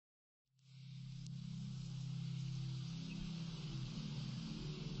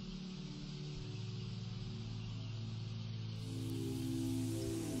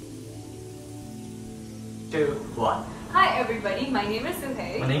2, 1. Hi everybody, my name is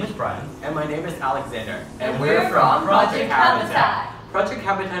Suhei. My name is Brian. And my name is Alexander. And we're from Project Habitat. Project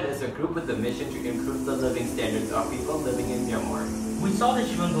Habitat is a group with the mission to improve the living standards of people living in Myanmar. We saw this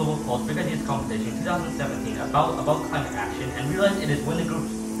UNGlobalPulse Brigadiers competition in 2017 about climate action and realized it is within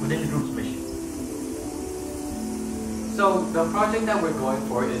the group's mission. So the project that we're going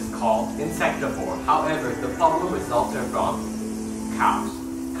for is called Insectivore. However, the problem resulted from cows.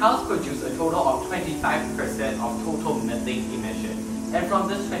 Cows produce a total of 25% of total methane emission. And from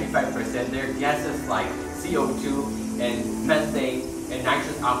this 25%, there are gases like CO2 and methane and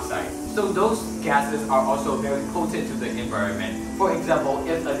nitrous oxide. So those gases are also very potent to the environment. For example,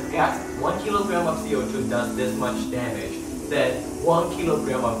 if a gas, 1 kilogram of CO2 does this much damage, then 1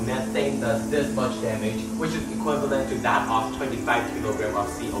 kilogram of methane does this much damage, which is equivalent to that of 25 kilogram of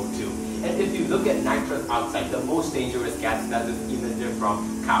CO2. And if you look at nitrous oxide, the most dangerous gas that is emitted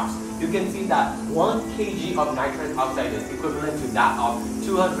from cows, you can see that 1 kg of nitrous oxide is equivalent to that of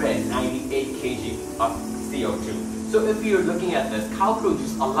 298 kg of CO2. So if you're looking at this, cow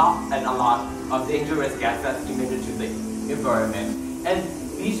produce a lot of dangerous gas that's emitted to the environment. And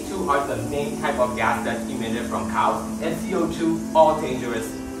these two are the main type of gas that's emitted from cows, and CO2, all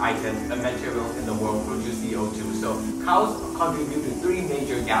dangerous items and materials in the world produce CO2. So cows contribute to 3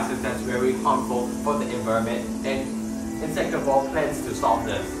 major gases that's very harmful for the environment, and Insectivore plans to solve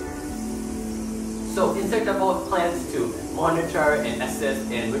this. So Insectivore plans to monitor and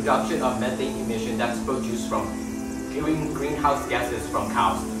assist in reduction of methane emission that's produced from greenhouse gases from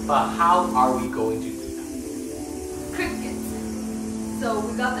cows. But how are we going to do that? Crickets. So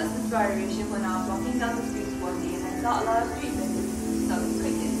we got this inspiration when I was walking down the streets one day and I saw a lot of street vendors selling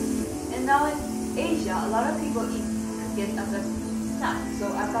crickets. And now in Asia, a lot of people eat crickets as a snack. So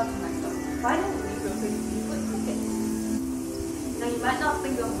I thought to myself, why don't we replace beef with crickets? Now you might not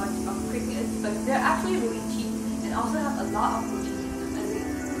think of much of crickets, but they're actually really cheap and also have a lot of protein in them, and they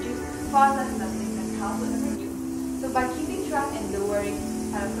produce far less methane than cows would ever do. So by keeping track and lowering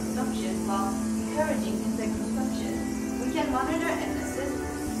consumption while encouraging insect consumption, we can monitor and assist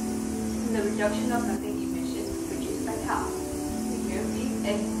in the reduction of methane emissions produced by cows. Here, beef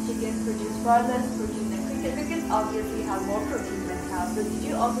and chickens produce far less protein than crickets. Crickets obviously have more protein than cows, but did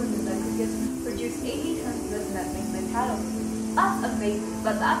you also know that crickets produce 80 times less methane than cattle? That's amazing,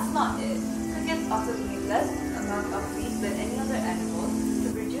 but that's not it. Crickets also need less amount of feed than any other animals to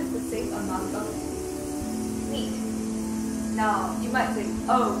produce the same amount of meat. Now, you might think,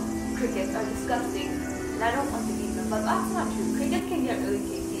 oh, crickets are disgusting and I don't want to eat them, but that's not true. Crickets can get really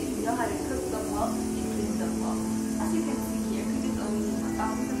tasty if you know how to cook them well and clean them well. As you can see here, crickets only need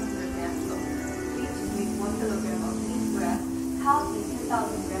 1,700 grams of feed to make 1 kilogram of meat, whereas cows need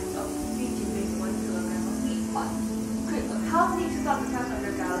 10,000 grams of feed to make 1 kilogram of meat. Cows need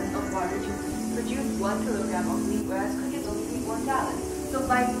 2,500 gallons of water to produce 1 kilogram of meat, whereas crickets only need 1 gallon. So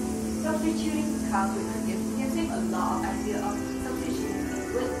by substituting cows with crickets, we can save a lot of idea of substituting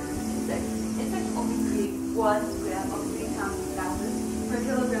it with insects. Insects only create 1 gram of greenhouse gases per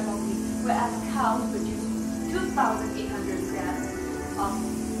kilogram of meat, whereas cows produce 2,800 grams of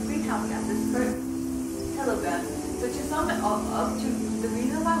greenhouse gases per kilogram. So to sum it all up, the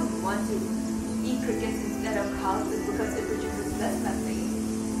reason why we want to eat crickets instead of cows is because it produces less methane,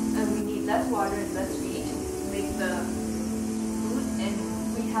 and we need less water and less feed to make the food, and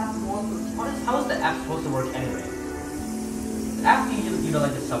we have more protein. How is the app supposed to work anyway? The app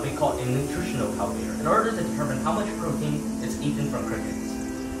utilizes something called a nutritional calculator in order to determine how much protein is eaten from crickets.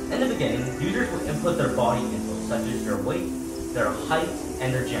 In the beginning, users will input their body info such as their weight, their height,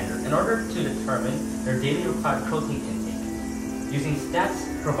 and their gender in order to determine their daily required protein intake, using stats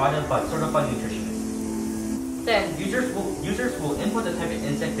provided by certified nutritionists. Then, users will input the type of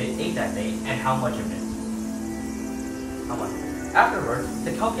insect they ate that day and how much of it. Afterwards,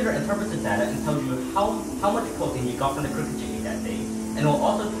 the calculator interprets the data and tells you how much protein you got from the cricket you ate that day, and will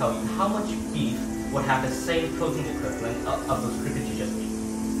also tell you how much beef would have the same protein equivalent of those crickets you just ate.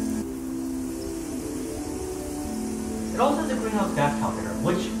 It also has a greenhouse gas calculator,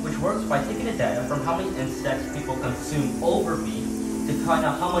 which works by taking the data from how many insects people consume over beef to find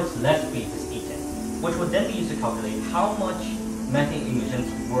out how much less beef is eaten, which would then be used to calculate how much methane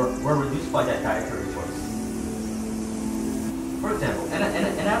emissions were reduced by that dietary choice. For example, an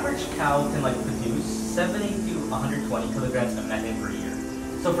average cow can produce 70 to 120 kilograms of methane per year.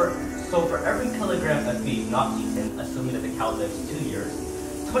 So for every kilogram of beef not eaten, assuming that the cow lives 2 years,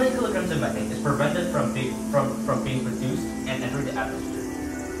 20 kilograms of methane is prevented from being produced and entering the atmosphere.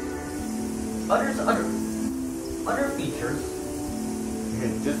 Other features. You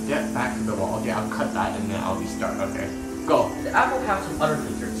can just get back to the wall. Okay, I'll cut that and then I'll restart. Okay, go. The app will have some other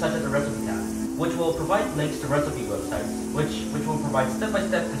features, such as a recipe tab, which will provide links to recipe websites, which will provide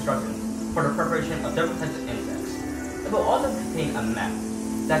step-by-step instructions for the preparation of different types of insects. It will also contain a map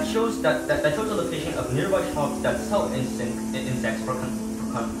that shows the location of nearby shops that sell insects for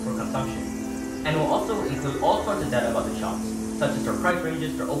consumption, and will also include all sorts of data about the shops, such as their price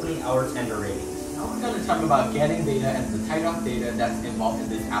ranges, their opening hours, and their ratings. Now we're going to talk about getting data and the type of data that's involved in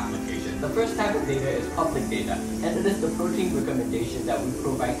this application. The first type of data is public data, and it is the protein recommendation that we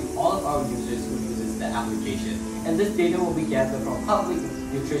provide to all of our users who uses the application. And this data will be gathered from public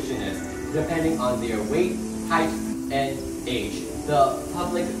nutritionists depending on their weight, height, and age.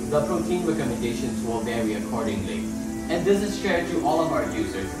 The protein recommendations will vary accordingly. And this is shared to all of our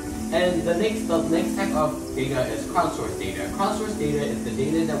users. And the next type of data is crowdsourced data. Crowdsourced data is the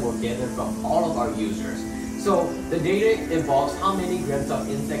data that we'll gather from all of our users. So the data involves how many grams of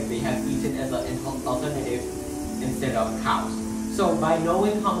insect they have eaten as an alternative instead of cows. So by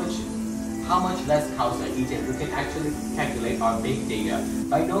knowing how much less cows are eaten, we can actually calculate our big data.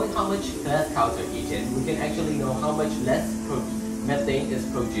 By knowing how much less cows are eaten, we can actually know how much less methane is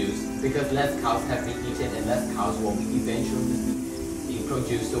produced, because less cows have been eaten and less cows will be eventually be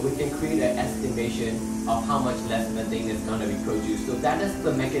produced. So we can create an estimation of how much less methane is going to be produced. So that is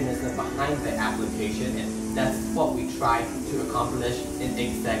the mechanism behind the application, and that's what we try to accomplish in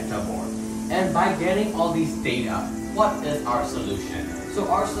Insectivore. And by getting all these data, what is our solution? So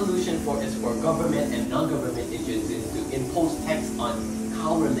our solution is for government and non-government agencies to impose tax on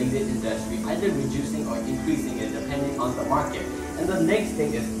cow-related industry, either reducing or increasing it depending on the market. And the next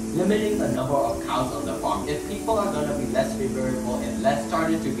thing is limiting the number of cows on the farm. If people are going to be less favorable and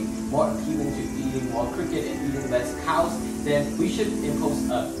starting to be more appealing to eating more cricket and eating less cows, then we should impose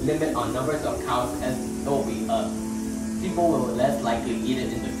a limit on numbers of cows, as there will be people will less likely eat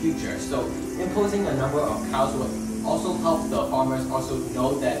it in the future. So imposing a number of cows will also help the farmers also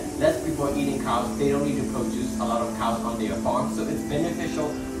know that less people are eating cows, they don't need to produce a lot of cows on their farm. So it's beneficial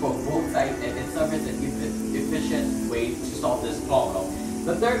for both sides, and it serves an efficient way to solve this problem.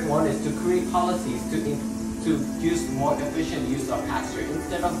 The third one is to create policies to use more efficient use of pasture.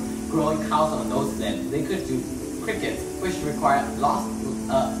 Instead of growing cows on those lands, they could do crickets, which require a lot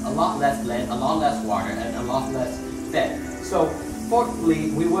less land, a lot less water, and a lot less fed. So fourthly,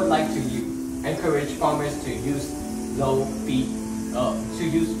 we would like to encourage farmers to use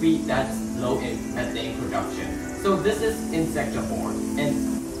feed that's low in methane production. So this is Insectivore,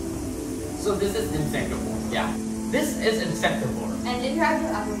 yeah. This is Insectivore. An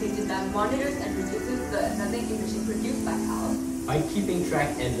interactive application that monitors and reduces the methane emission produced by cows by keeping track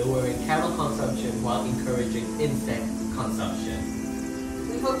and lowering cattle consumption while encouraging insect consumption.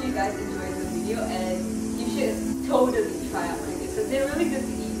 We hope you guys enjoyed the video, and you should totally try out crickets because they're really good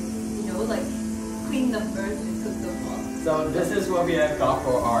to eat. You know, like clean them first and cook them all. So this is what we have got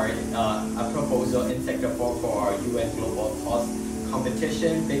for our proposal Insectivore for our UNGlobalPulse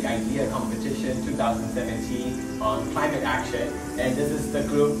competition, Big Idea Competition 2017 on climate action. And this is the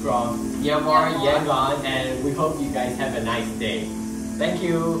group from Myanmar, Yangon, and we hope you guys have a nice day. Thank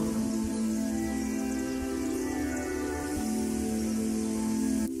you.